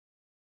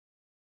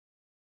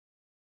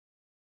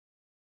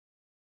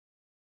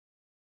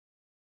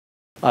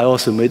I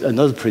also made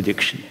another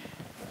prediction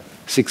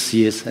 6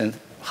 years and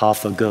a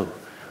half ago.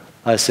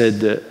 I said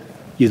the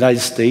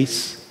United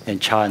States and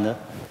China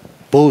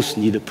both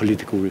need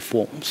political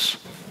reforms.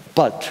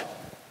 But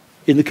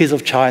in the case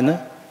of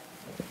China,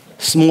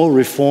 small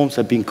reforms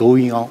have been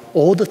going on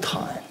all the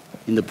time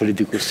in the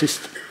political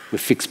system. We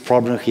fix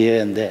problems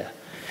here and there.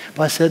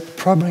 But I said, the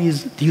problem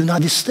is the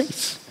United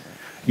States.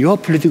 Your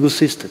political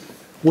system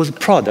was a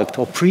product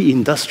of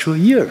pre-industrial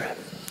era.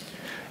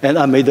 And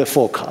I made a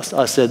forecast.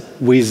 I said,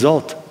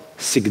 without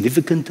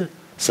significant,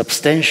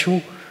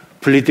 substantial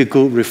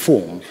political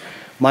reform,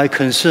 my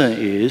concern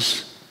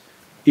is,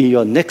 in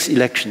your next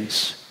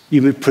elections,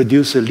 you will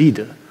produce a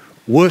leader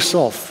worse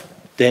off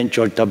than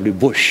George W.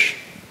 Bush.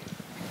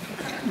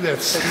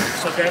 That's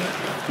So then,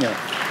 Yeah.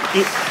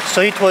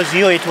 so it was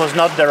you, it was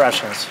not the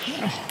Russians.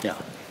 Yeah.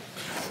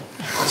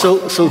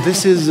 So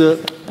this is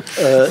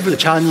the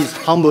Chinese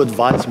humble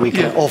advice we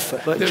can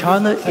offer. But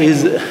China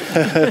is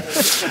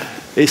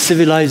a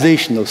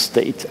civilizational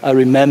state. I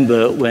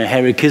remember when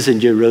Henry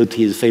Kissinger wrote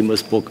his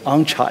famous book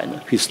on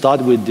China, he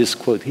started with this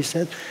quote. He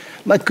said,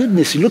 my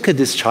goodness, look at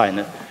this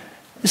China.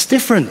 It's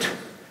different.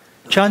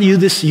 China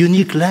uses this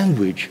unique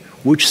language,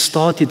 which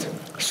started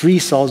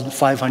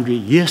 3,500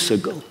 years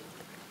ago.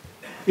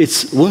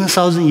 It's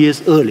 1,000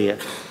 years earlier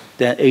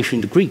than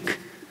ancient Greek,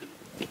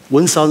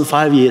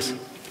 1,005 years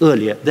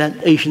earlier than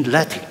ancient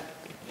Latin.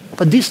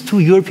 But these two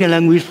European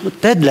languages were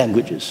dead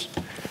languages.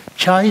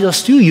 Chinese are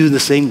still using the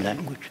same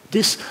language.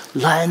 This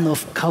line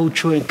of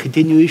culture and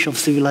continuation of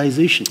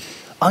civilization,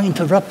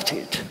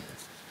 uninterrupted.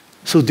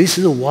 So this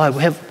is why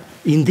we have,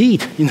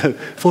 indeed,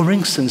 for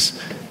instance,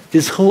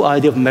 this whole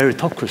idea of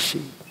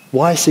meritocracy.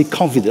 Why I say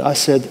confident? I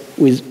said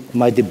with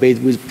my debate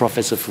with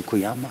Professor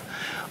Fukuyama,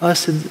 I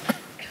said,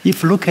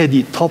 if you look at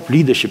the top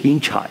leadership in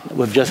China,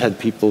 we've just had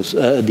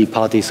the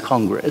party's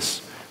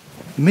Congress,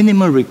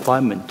 minimum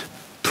requirement,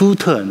 2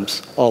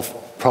 terms of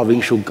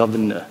provincial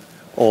governor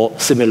or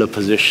similar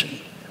position,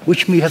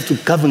 which means you have to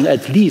govern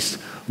at least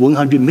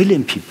 100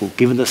 million people,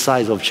 given the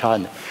size of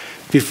China,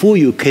 before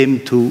you came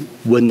to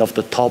one of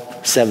the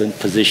top 7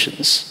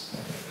 positions,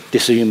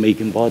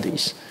 decision-making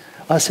bodies.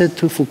 I said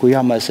to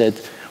Fukuyama, I said,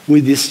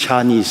 with this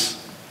Chinese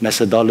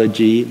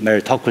methodology,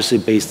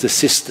 meritocracy-based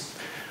system,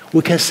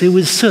 we can say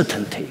with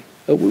certainty,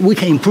 we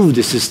can improve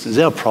the system.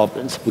 There are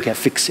problems, we can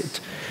fix it.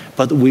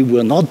 But we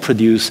will not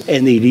produce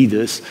any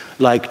leaders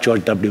like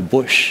George W.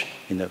 Bush.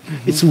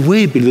 It's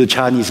way below the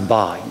Chinese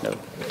bar.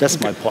 That's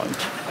my point.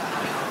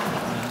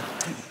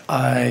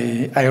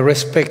 I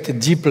respect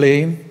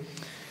deeply,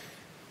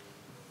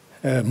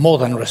 more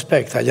than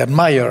respect, I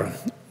admire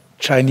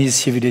Chinese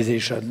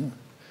civilization.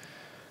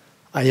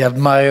 I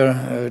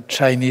admire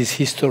Chinese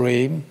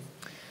history.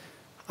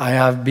 I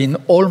have been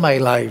all my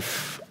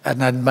life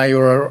an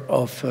admirer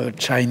of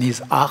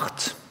Chinese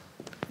art.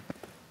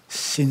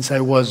 Since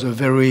I was a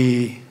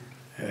very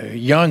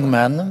young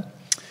man,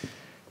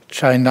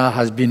 China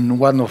has been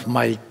one of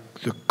the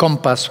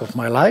compass of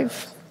my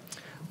life,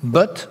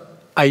 but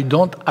I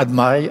don't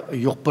admire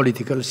your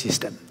political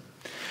system.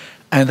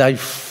 And I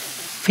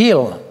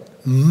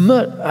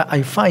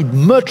find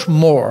much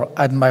more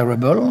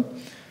admirable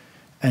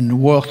and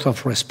worth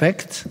of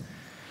respect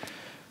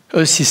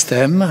a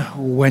system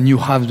when you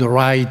have the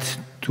right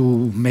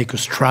to make a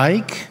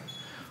strike,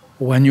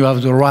 when you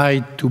have the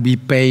right to be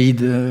paid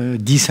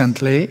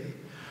decently,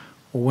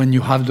 when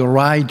you have the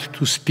right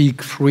to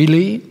speak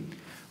freely,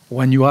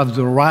 when you have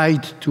the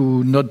right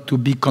to not to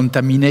be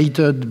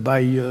contaminated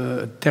by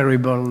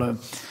terrible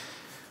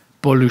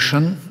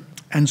pollution,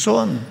 and so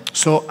on.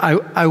 So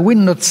I will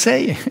not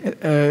say,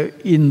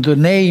 in the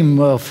name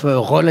of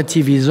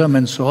relativism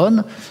and so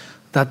on,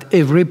 that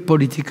every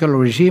political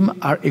regime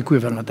are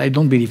equivalent. I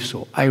don't believe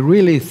so. I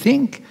really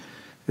think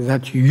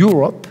that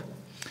Europe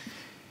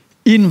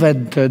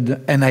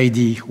invented an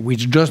idea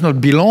which does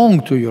not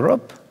belong to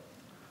Europe,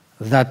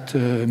 that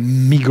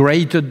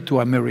migrated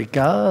to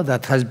America,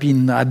 that has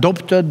been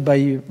adopted by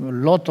a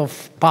lot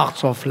of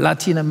parts of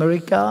Latin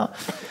America,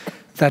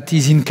 that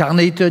is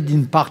incarnated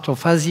in part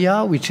of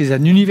Asia, which is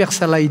an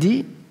universal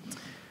idea,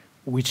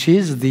 which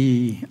is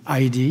the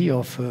idea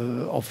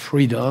of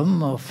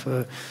freedom,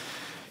 of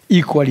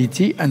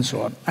equality, and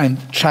so on.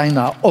 And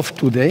China of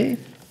today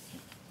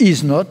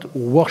is not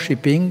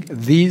worshipping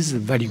these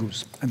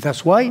values. And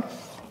that's why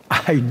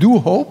I do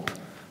hope,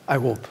 I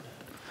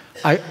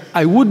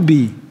would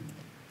be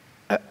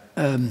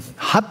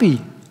happy,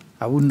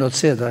 I would not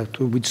say that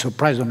with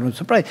surprise or not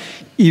surprise,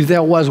 if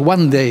there was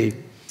one day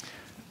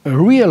a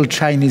real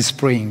Chinese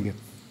Spring,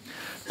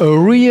 a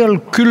real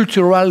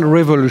cultural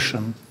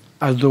revolution,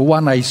 as the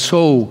one I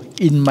saw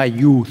in my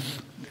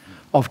youth,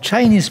 of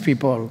Chinese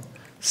people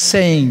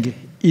saying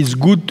it's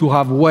good to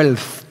have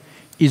wealth,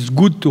 it's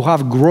good to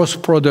have gross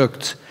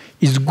product,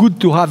 it's good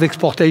to have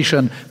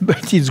exportation,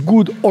 but it's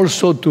good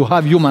also to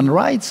have human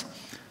rights.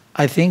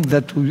 I think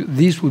that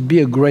this would be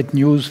a great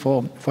news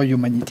for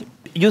humanity.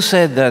 You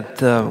said that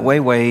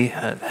Weiwei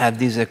had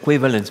this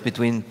equivalence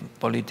between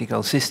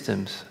political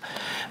systems.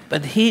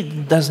 But he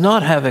does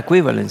not have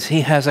equivalence.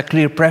 He has a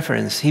clear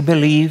preference. He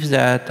believes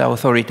that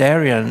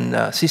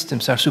authoritarian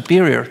systems are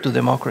superior to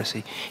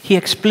democracy. He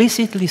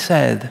explicitly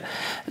said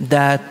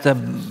that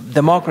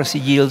democracy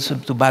yields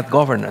to bad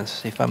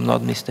governance, if I'm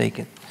not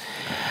mistaken.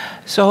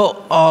 So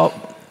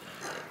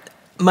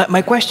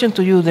my question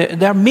to you,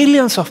 there are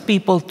millions of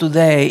people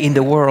today in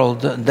the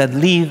world that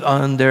live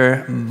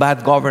under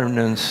bad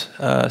governance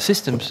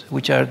systems,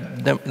 which are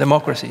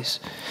democracies.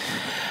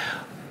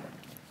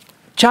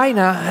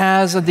 China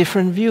has a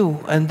different view,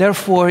 and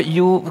therefore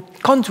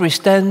countries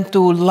tend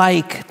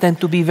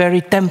to be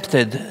very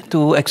tempted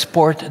to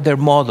export their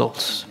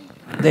models.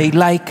 They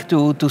like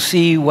to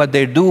see what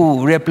they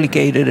do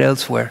replicated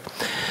elsewhere.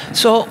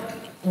 So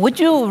would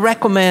you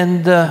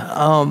recommend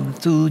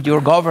to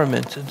your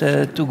government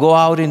to go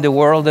out in the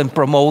world and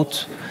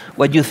promote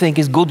what you think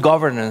is good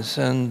governance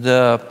and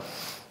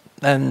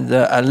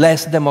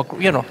less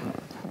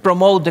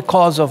promote the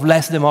cause of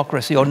less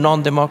democracy or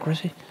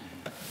non-democracy?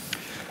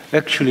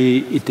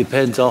 Actually, it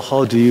depends on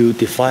how do you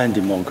define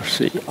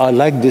democracy. I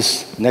like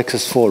this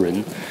Nexus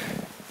Forum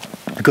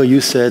because you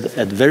said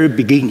at the very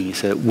beginning,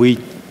 we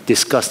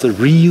discussed the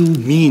real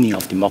meaning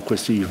of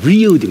democracy,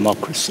 real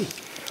democracy.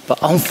 But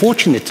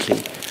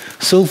unfortunately,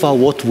 so far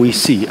what we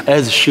see,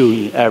 as shown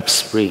in Arab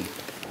Spring,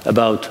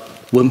 about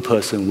one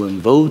person, one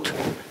vote,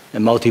 a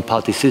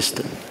multi-party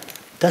system,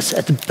 that's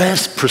at the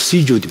best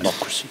procedural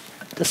democracy.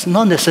 That's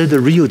not necessarily the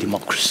real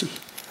democracy.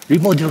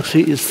 Real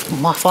democracy is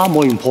far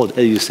more important,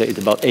 as you said,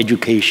 about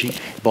education,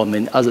 about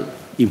many other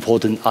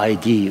important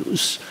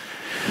ideals.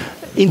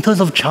 In terms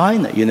of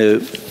China,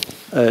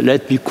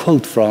 let me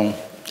quote from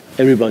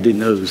everybody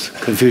knows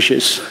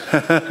Confucius.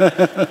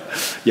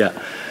 Yeah.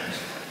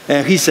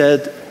 And he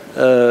said,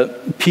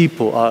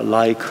 people are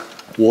like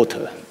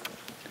water.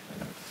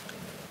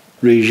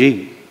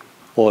 Regime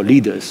or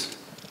leaders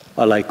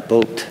are like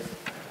boat.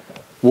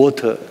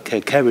 Water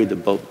can carry the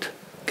boat,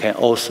 can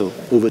also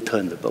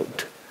overturn the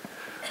boat.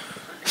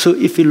 So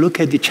if you look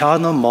at the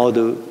China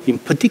model in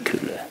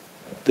particular,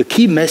 the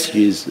key message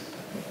is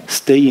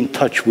stay in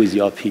touch with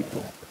your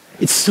people.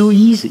 It's so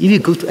easy. If you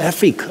go to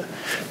Africa,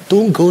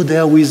 don't go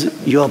there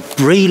with your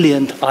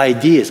brilliant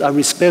ideas. I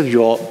respect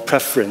your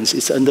preference,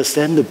 it's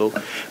understandable.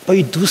 But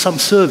you do some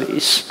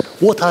surveys.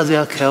 What are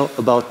they care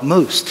about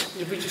most?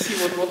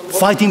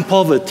 Fighting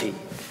poverty,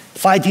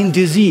 fighting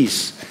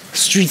disease,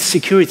 street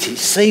security,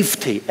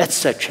 safety,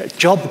 etc.,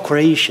 job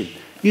creation.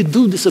 You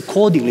do this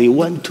accordingly,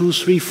 1, 2,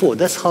 3, 4.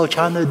 That's how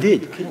China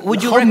did.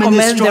 Would you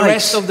recommend the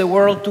rest of the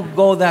world to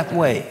go that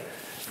way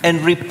and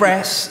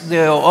repress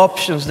the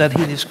options that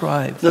he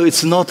described? No,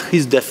 it's not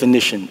his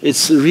definition.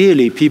 It's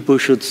really people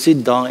should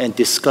sit down and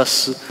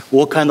discuss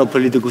what kind of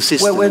political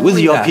system with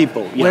your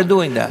people. Yeah. We're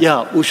doing that.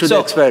 Yeah, we should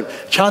experiment.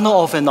 China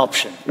offers an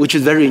option, which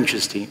is very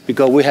interesting,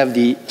 because we have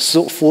the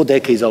 4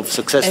 decades of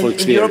successful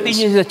experience. Your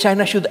opinion is that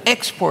China should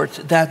export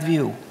that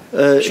view?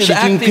 Xi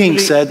Jinping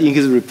said in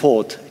his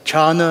report,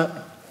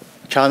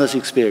 China's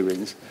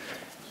experience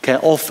can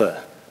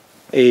offer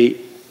an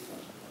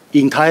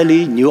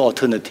entirely new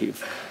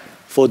alternative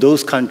for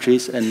those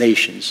countries and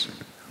nations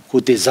who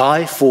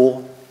desire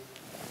for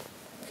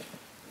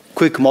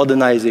quick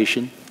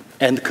modernization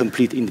and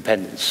complete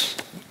independence.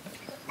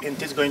 And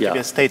it's going to be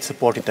a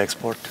state-supported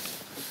export.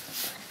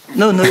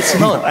 No, it's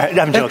not.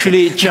 I'm joking.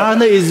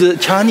 Actually,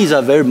 Chinese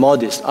are very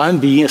modest. I'm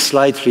being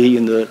slightly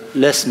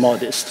less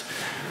modest.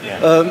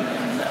 Yeah.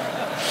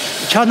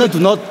 China do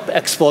not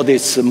export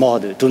its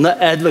model, do not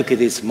advocate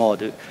its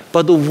model.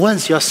 But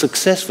once you're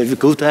successful, if you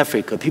go to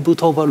Africa, people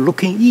talk about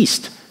looking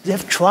east. They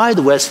have tried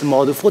the Western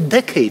model for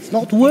decades,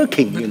 not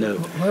working,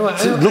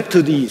 So look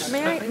to the east.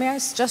 May I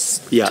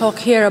just talk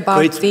here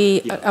about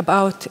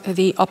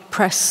the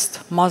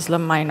oppressed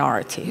Muslim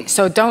minority?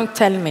 So don't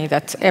tell me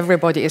that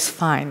everybody is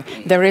fine.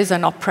 There is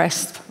an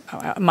oppressed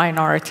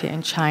minority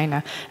in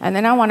China. And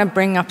then I want to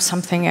bring up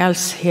something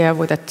else here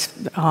with it,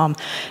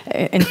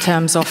 in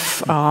terms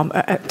of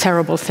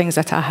terrible things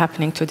that are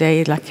happening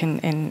today, like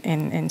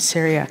in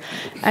Syria.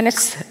 And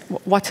it's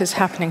what is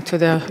happening to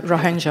the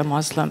Rohingya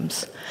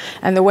Muslims.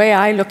 And the way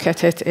I look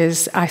at it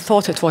is, I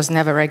thought it was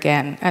never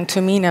again. And to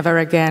me, never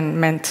again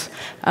meant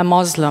a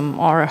Muslim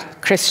or a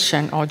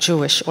Christian or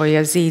Jewish or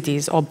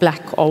Yazidis or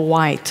black or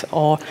white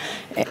or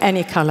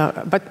any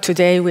color. But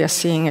today we are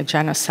seeing a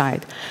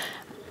genocide.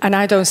 And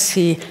I don't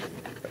see,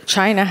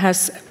 China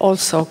has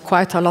also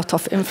quite a lot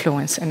of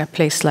influence in a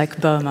place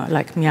like Burma,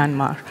 like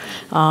Myanmar.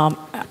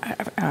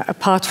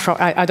 Apart from,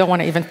 I don't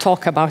want to even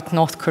talk about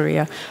North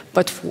Korea,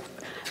 but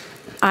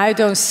I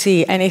don't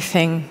see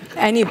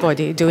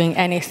anybody doing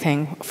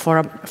anything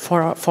for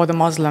the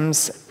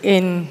Muslims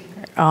in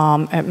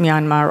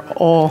Myanmar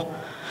or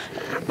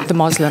the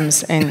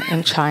Muslims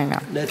in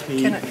China. Let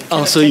me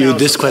answer you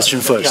this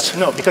question first.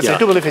 Yeah, no, because I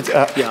do believe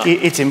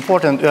it's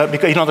important,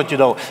 because that you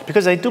know,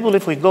 because I do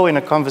believe we go in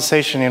a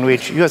conversation in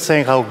which you are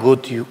saying how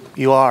good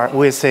you are,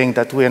 we're saying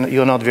that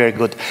you're not very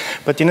good.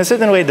 But in a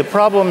certain way, the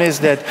problem is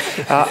that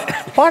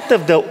part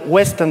of the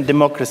Western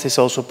democracy is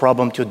also a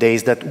problem today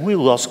is that we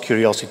lost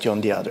curiosity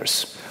on the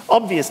others.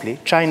 Obviously,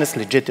 China's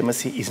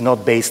legitimacy is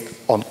not based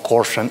on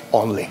caution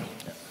only.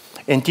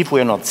 And if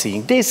we are not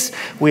seeing this,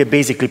 we are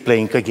basically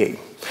playing a game.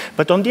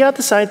 But on the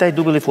other side, I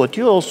do believe what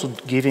you're also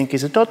giving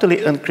is a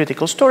totally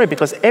uncritical story,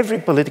 because every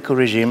political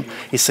regime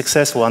is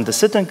successful under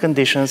certain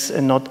conditions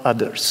and not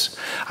others.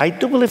 I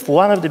do believe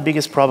one of the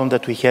biggest problems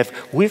that we have,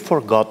 we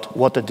forgot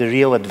what are the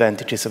real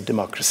advantages of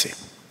democracy.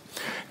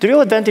 The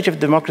real advantage of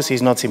democracy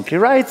is not simply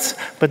rights,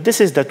 but this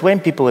is that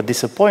when people are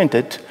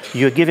disappointed,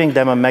 you're giving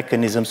them a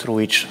mechanism through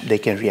which they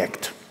can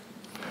react.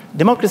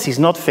 Democracy is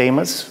not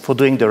famous for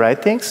doing the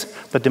right things,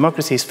 but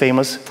democracy is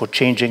famous for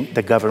changing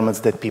the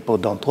governments that people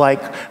don't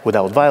like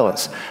without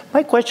violence.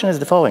 My question is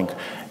the following.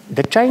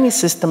 The Chinese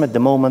system at the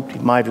moment,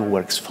 in my view,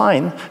 works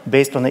fine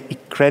based on an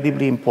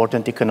incredibly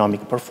important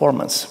economic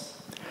performance.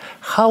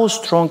 How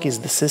strong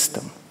is the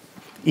system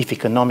if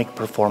economic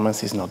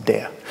performance is not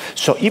there?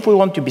 So if we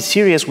want to be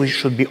serious, we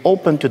should be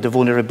open to the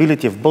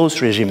vulnerability of both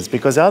regimes,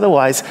 because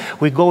otherwise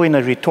we go in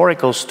a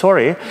rhetorical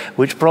story,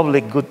 which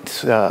probably good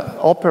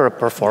opera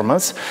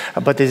performance,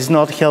 but it is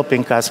not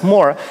helping us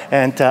more.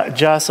 And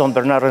just on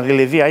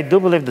Bernard-Henri, I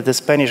do believe that the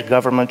Spanish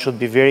government should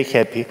be very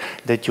happy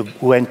that you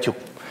went to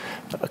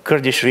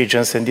Kurdish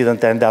regions and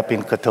didn't end up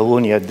in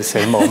Catalonia at the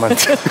same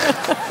moment.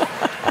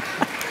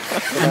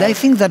 And I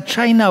think that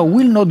China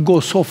will not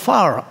go so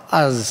far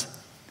as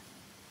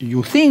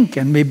you think,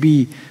 and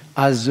maybe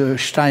as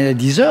China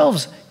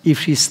deserves, if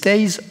she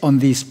stays on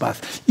this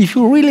path. If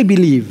you really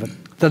believe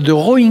that the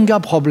Rohingya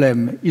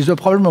problem is a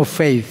problem of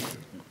faith,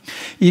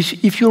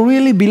 if you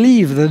really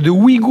believe that the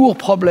Uyghur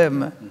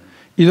problem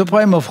is a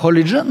problem of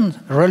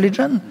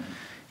religion,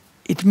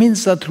 it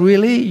means that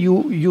really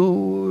your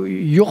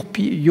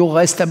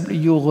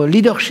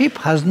leadership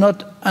has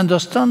not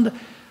understood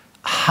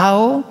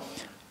how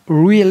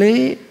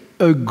really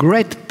a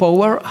great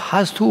power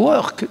has to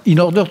work in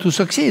order to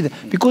succeed,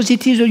 because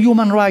it is a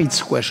human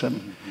rights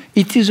question.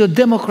 It is a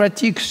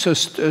democratic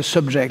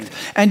subject.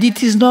 And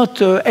it is not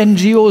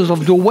NGOs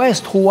of the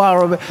West who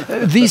are,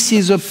 this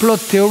is a plot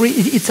theory,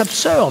 it's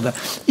absurd.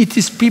 It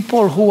is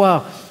people who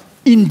are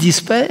in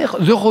despair.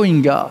 The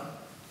Rohingya,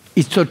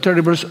 it's a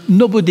terrible,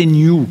 nobody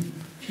knew.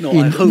 No,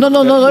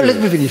 let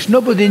me finish.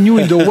 Nobody knew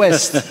in the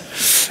West,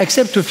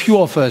 except a few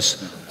of us,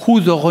 who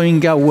the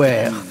Rohingya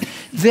were.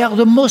 They are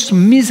the most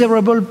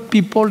miserable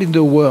people in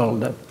the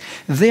world.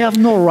 They have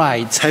no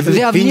rights. They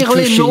have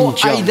nearly no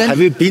identity. Have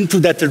you been to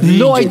that region?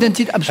 No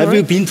identity. Have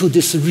you been to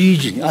this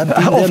region? I've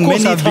been there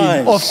many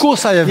times. Of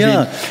course I have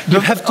been. You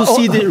have to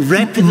see the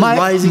rapid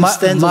rising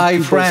standards of people's life. My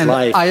friend,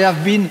 I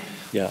have been,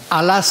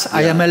 alas,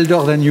 I am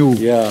elder than you.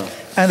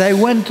 And I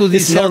went to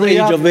this area. It's not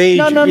age of age.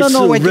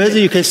 No. Whether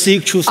you can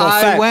seek truth or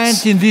facts. I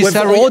went in this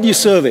area. All these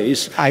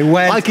surveys.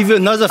 I'll give you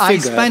another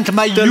figure. I spent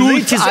my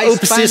youth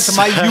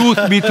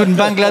between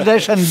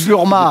Bangladesh and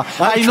Burma.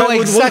 I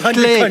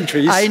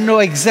know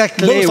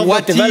exactly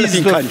what is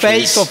the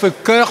fate of a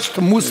cursed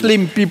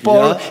Muslim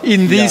people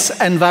in this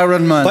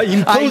environment. But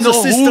I know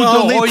who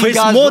the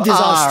Rohingyas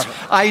are.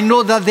 I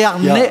know that they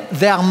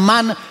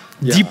are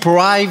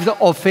deprived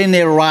of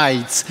any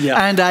rights.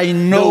 And I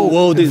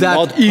know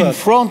that in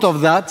front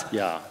of that,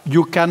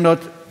 you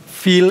cannot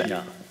feel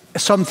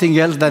something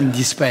else than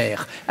despair.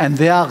 And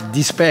they are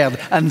despaired.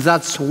 And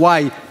that's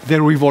why they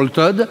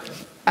revolted.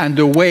 And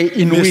the way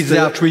in which they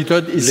are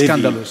treated is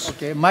scandalous.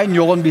 Okay, mind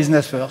your own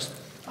business first.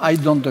 I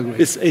don't agree.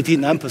 It's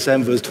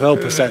 89% versus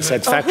 12%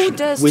 satisfaction. Who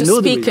dares to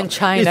speak in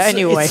China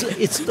anyway?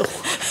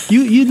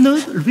 You know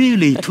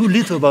really too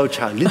little about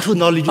China. Little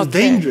knowledge is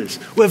dangerous.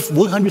 We have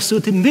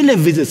 130 million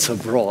visits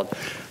abroad,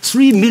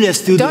 3 million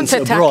students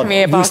abroad. Don't attack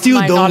me about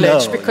my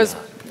knowledge, because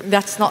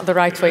that's not the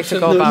right way to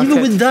go about it.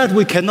 Even with that,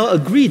 we cannot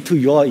agree to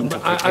your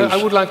interpretation. I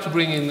would like to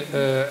bring in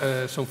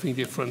something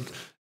different.